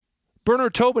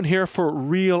Bernard Tobin here for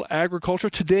Real Agriculture.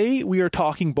 Today we are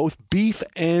talking both beef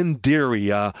and dairy.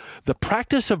 The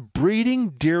practice of breeding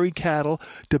dairy cattle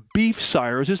to beef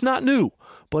sires is not new,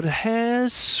 but it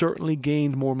has certainly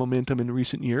gained more momentum in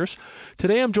recent years.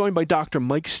 Today I'm joined by Dr.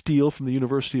 Mike Steele from the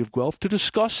University of Guelph to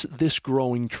discuss this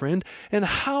growing trend and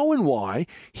how and why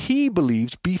he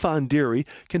believes beef on dairy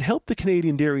can help the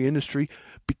Canadian dairy industry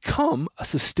become a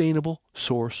sustainable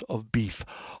source of beef.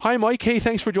 Hi, Mike. Hey,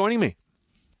 thanks for joining me.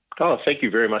 Oh, thank you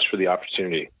very much for the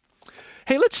opportunity.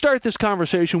 Hey, let's start this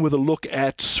conversation with a look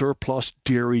at surplus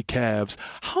dairy calves.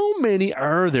 How many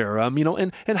are there?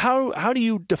 And how do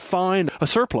you define a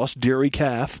surplus dairy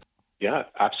calf? Yeah,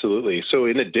 absolutely. So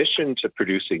in addition to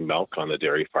producing milk on the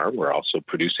dairy farm, we're also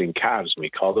producing calves, and we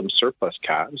call them surplus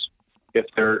calves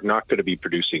if they're not going to be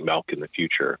producing milk in the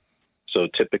future. So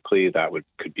typically that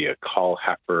could be a cull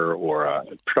heifer or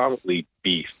predominantly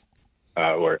beef.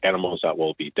 Or animals that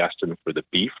will be destined for the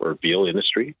beef or veal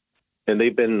industry. And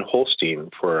they've been Holstein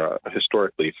for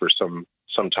historically for some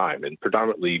time, and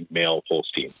predominantly male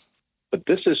Holstein. But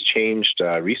this has changed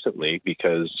recently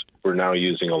because we're now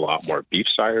using a lot more beef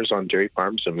sires on dairy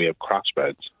farms, and we have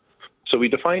crossbreds. So we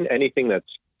define anything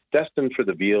that's destined for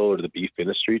the veal or the beef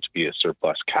industry to be a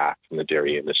surplus calf in the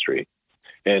dairy industry.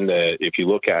 And if you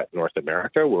look at North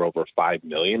America, we're over 5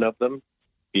 million of them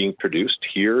being produced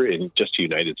here in just the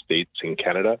United States and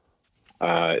Canada.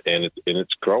 And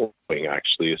it's growing,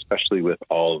 actually, especially with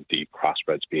all of the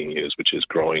crossbreds being used, which is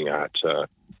growing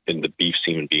in the beef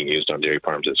semen being used on dairy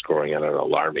farms, it's growing at an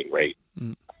alarming rate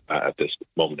at this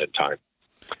moment in time.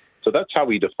 So that's how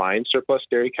we define surplus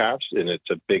dairy calves, and it's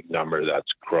a big number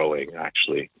that's growing,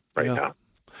 actually, right now.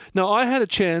 Now, I had a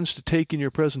chance to take in your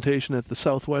presentation at the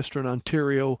Southwestern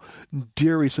Ontario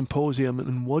Dairy Symposium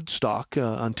in Woodstock,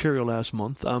 Ontario, last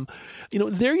month.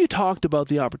 There you talked about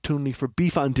the opportunity for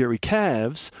beef on dairy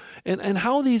calves and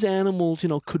how these animals,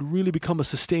 could really become a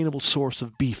sustainable source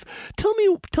of beef. Tell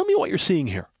me what you're seeing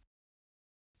here.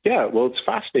 Yeah, well, it's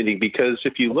fascinating because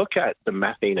if you look at the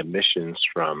methane emissions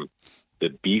from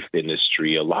the beef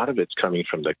industry, a lot of it's coming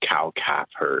from the cow-calf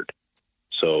herd.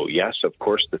 So yes, of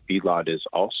course, the feedlot is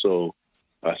also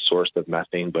a source of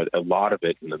methane, but a lot of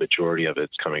it, and the majority of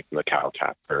it's coming from the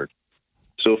cow-calf herd.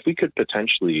 So if we could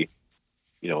potentially,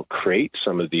 create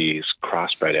some of these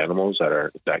crossbred animals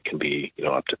that can be,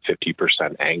 up to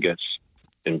 50% Angus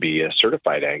and be a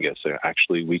certified Angus,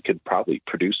 actually we could probably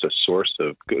produce a source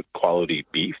of good quality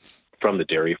beef from the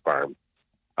dairy farm.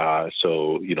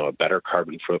 So a better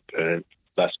carbon footprint,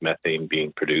 less methane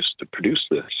being produced to produce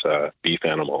this beef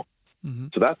animal. Mm-hmm.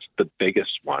 So that's the biggest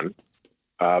one.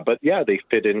 But yeah, they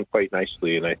fit in quite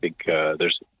nicely. And I think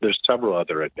there's several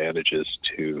other advantages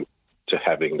to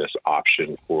having this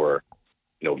option for,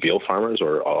 veal farmers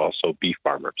or also beef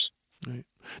farmers. Right.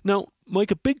 Now,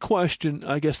 Mike, a big question,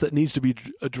 I guess, that needs to be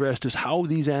addressed is how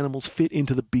these animals fit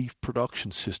into the beef production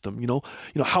system.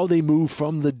 How they move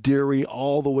from the dairy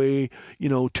all the way,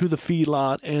 to the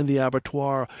feedlot and the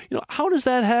abattoir. How does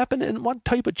that happen, and what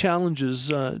type of challenges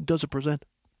does it present?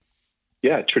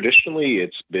 Yeah, traditionally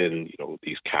it's been,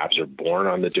 these calves are born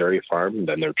on the dairy farm and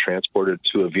then they're transported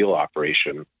to a veal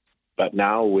operation. But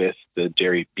now with the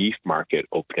dairy beef market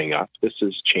opening up, this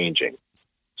is changing.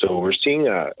 So we're seeing,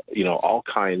 all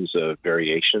kinds of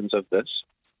variations of this.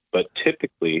 But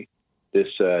typically this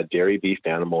dairy beef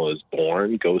animal is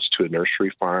born, goes to a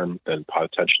nursery farm, then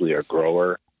potentially a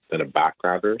grower, then a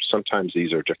backgrounder. Sometimes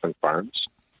these are different farms,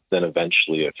 then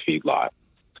eventually a feedlot.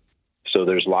 So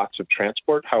there's lots of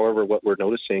transport. However, what we're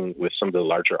noticing with some of the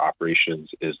larger operations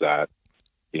is that,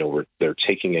 they're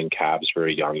taking in calves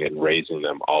very young and raising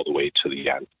them all the way to the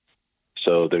end.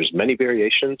 So there's many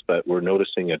variations, but we're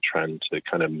noticing a trend to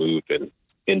kind of move and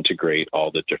integrate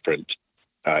all the different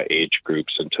age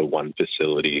groups into one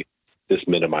facility. This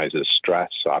minimizes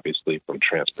stress, obviously, from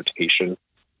transportation,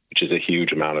 which is a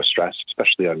huge amount of stress,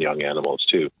 especially on young animals,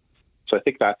 too. So I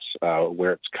think that's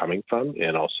where it's coming from,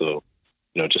 and also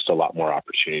just a lot more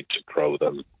opportunity to grow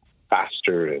them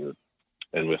faster and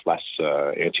with less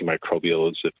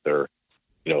antimicrobials if they're,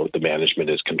 the management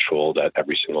is controlled at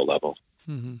every single level.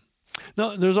 Mm-hmm.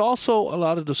 Now, there's also a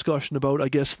lot of discussion about, I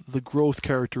guess, the growth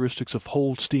characteristics of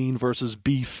Holstein versus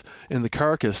beef and the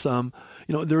carcass.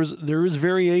 There is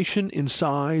variation in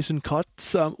size and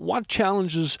cuts. What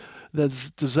challenges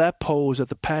does that pose at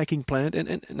the packing plant,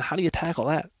 and how do you tackle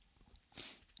that?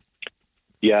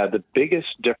 Yeah, the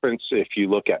biggest difference if you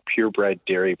look at purebred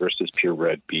dairy versus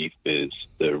purebred beef is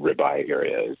the ribeye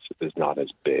area is not as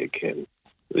big, and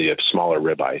you have smaller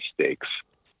ribeye steaks.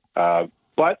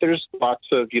 But there's lots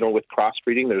of, with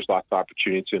crossbreeding, there's lots of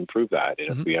opportunity to improve that.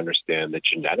 And if we understand the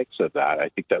genetics of that, I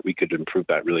think that we could improve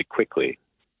that really quickly.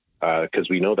 because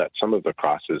we know that some of the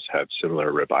crosses have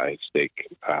similar ribeye steak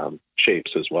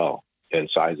shapes as well and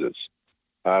sizes.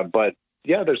 But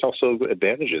yeah, there's also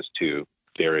advantages to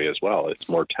dairy as well. It's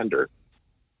more tender,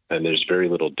 and there's very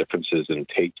little differences in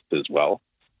taste as well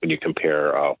when you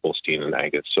compare Holstein and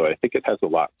Angus. So I think it has a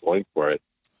lot going for it.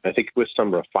 I think with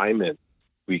some refinement,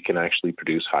 we can actually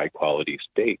produce high quality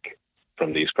steak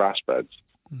from these crossbreds.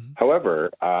 Mm-hmm.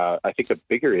 However, I think a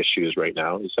bigger issue is right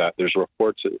now is that there's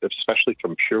reports, especially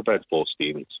from purebred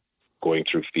Holsteins, going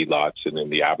through feedlots and in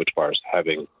the abattoirs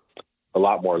having a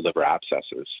lot more liver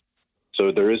abscesses.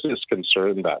 So there is this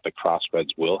concern that the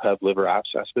crossbreds will have liver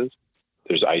abscesses.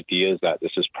 There's ideas that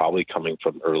this is probably coming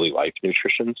from early life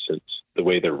nutrition, since the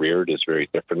way they're reared is very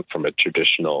different from a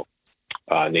traditional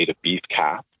native beef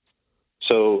calf.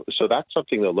 So that's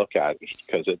something to look at,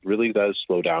 because it really does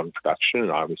slow down production.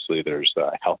 And obviously there's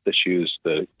health issues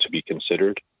to be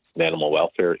considered and animal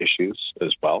welfare issues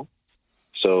as well.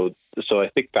 So I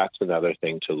think that's another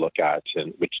thing to look at,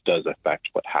 and which does affect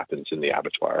what happens in the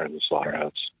abattoir and the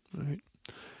slaughterhouse. Right.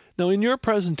 Now, in your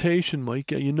presentation,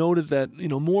 Mike, you noted that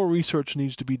more research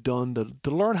needs to be done to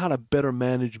learn how to better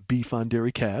manage beef on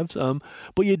dairy calves.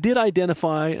 But you did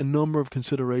identify a number of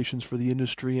considerations for the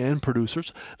industry and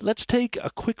producers. Let's take a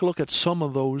quick look at some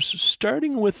of those,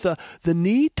 starting with the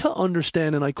need to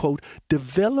understand, and I quote,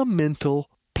 developmental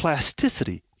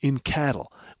plasticity in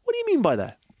cattle. What do you mean by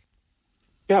that?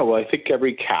 Yeah, well, I think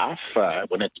every calf,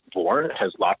 when it's born,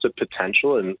 has lots of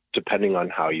potential, and depending on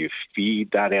how you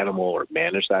feed that animal or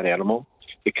manage that animal,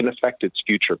 it can affect its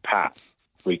future path.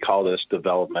 We call this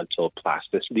developmental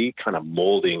plasticity, kind of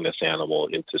molding this animal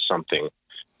into something.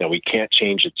 We can't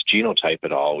change its genotype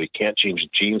at all. We can't change the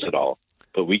genes at all,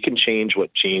 but we can change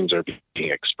what genes are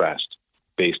being expressed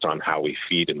based on how we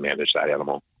feed and manage that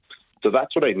animal. So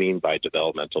that's what I mean by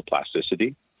developmental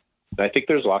plasticity. And I think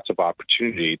there's lots of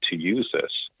opportunity to use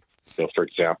this. For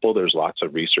example, there's lots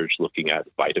of research looking at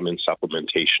vitamin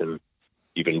supplementation,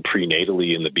 even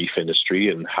prenatally in the beef industry,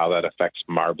 and how that affects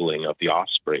marbling of the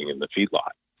offspring in the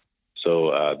feedlot.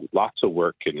 So lots of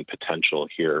work and potential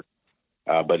here.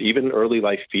 But even early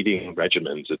life feeding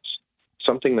regimens, it's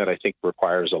something that I think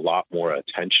requires a lot more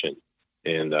attention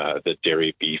in the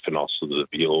dairy, beef, and also the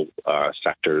veal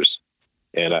sectors.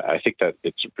 And I think that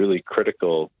it's really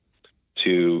critical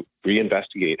to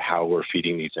reinvestigate how we're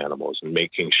feeding these animals and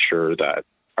making sure that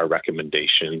our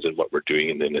recommendations and what we're doing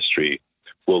in the industry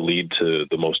will lead to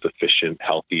the most efficient,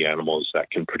 healthy animals that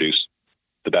can produce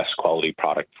the best quality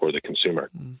product for the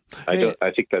consumer.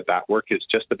 I think that work is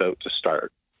just about to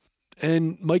start.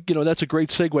 And Mike, that's a great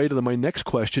segue to my next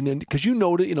question, and because you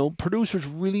noted, producers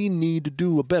really need to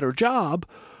do a better job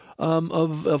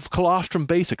of colostrum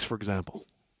basics, for example.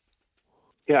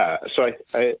 Yeah, so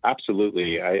I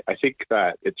absolutely. I think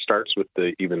that it starts with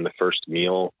even the first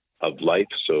meal of life,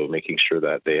 so making sure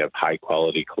that they have high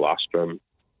quality colostrum,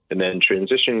 and then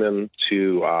transitioning them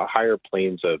to higher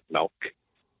planes of milk,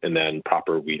 and then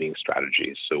proper weaning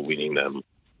strategies. So weaning them a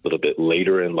little bit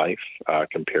later in life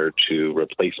compared to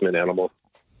replacement animals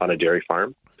on a dairy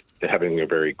farm, and having a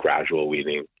very gradual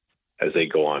weaning as they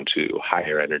go on to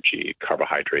higher energy,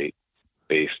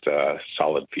 carbohydrate-based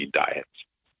solid feed diets.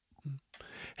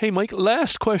 Hey, Mike,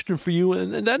 last question for you,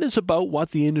 and that is about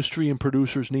what the industry and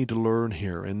producers need to learn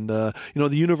here. And, the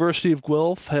University of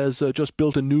Guelph has just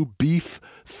built a new beef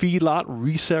feedlot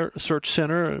research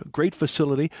center, a great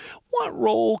facility. What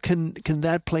role can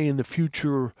that play in the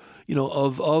future,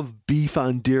 of beef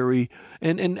on dairy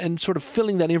and sort of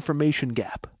filling that information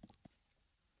gap?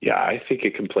 Yeah, I think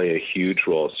it can play a huge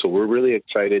role. So we're really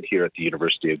excited here at the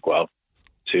University of Guelph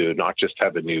to not just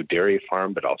have a new dairy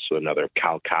farm, but also another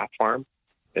cow-calf farm.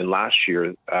 And last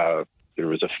year, there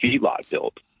was a feedlot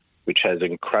built, which has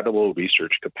incredible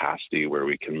research capacity where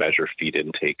we can measure feed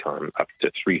intake on up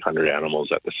to 300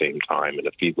 animals at the same time in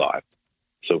a feedlot.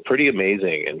 So pretty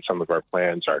amazing. And some of our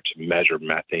plans are to measure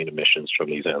methane emissions from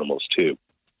these animals too.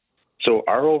 So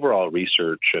our overall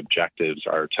research objectives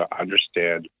are to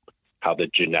understand how the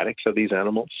genetics of these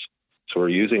animals. So we're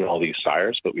using all these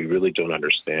sires, but we really don't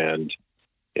understand,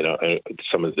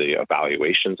 some of the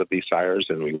evaluations of these sires,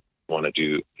 and we want to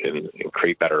do and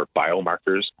create better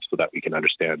biomarkers so that we can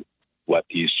understand what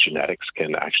these genetics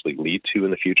can actually lead to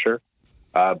in the future.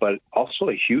 But also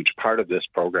a huge part of this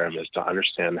program is to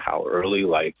understand how early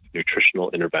life nutritional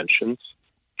interventions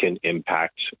can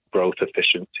impact growth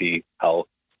efficiency, health,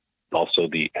 and also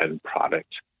the end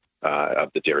product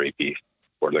of the dairy beef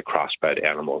or the crossbred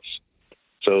animals.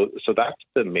 So that's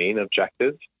the main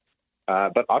objective.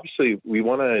 But obviously we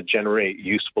want to generate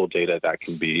useful data that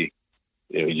can be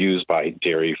used by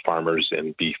dairy farmers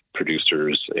and beef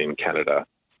producers in Canada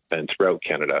and throughout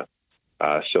Canada.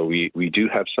 So we do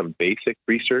have some basic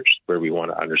research where we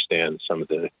want to understand some of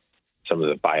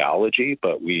the biology,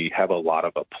 but we have a lot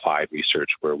of applied research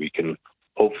where we can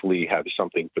hopefully have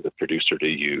something for the producer to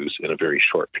use in a very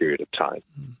short period of time.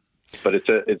 But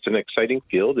it's an exciting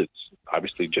field. It's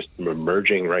obviously just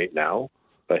emerging right now,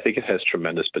 but I think it has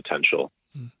tremendous potential.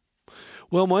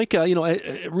 Well, Mike,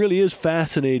 it really is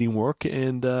fascinating work,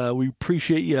 and we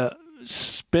appreciate you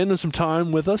spending some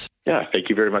time with us. Yeah, thank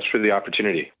you very much for the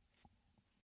opportunity.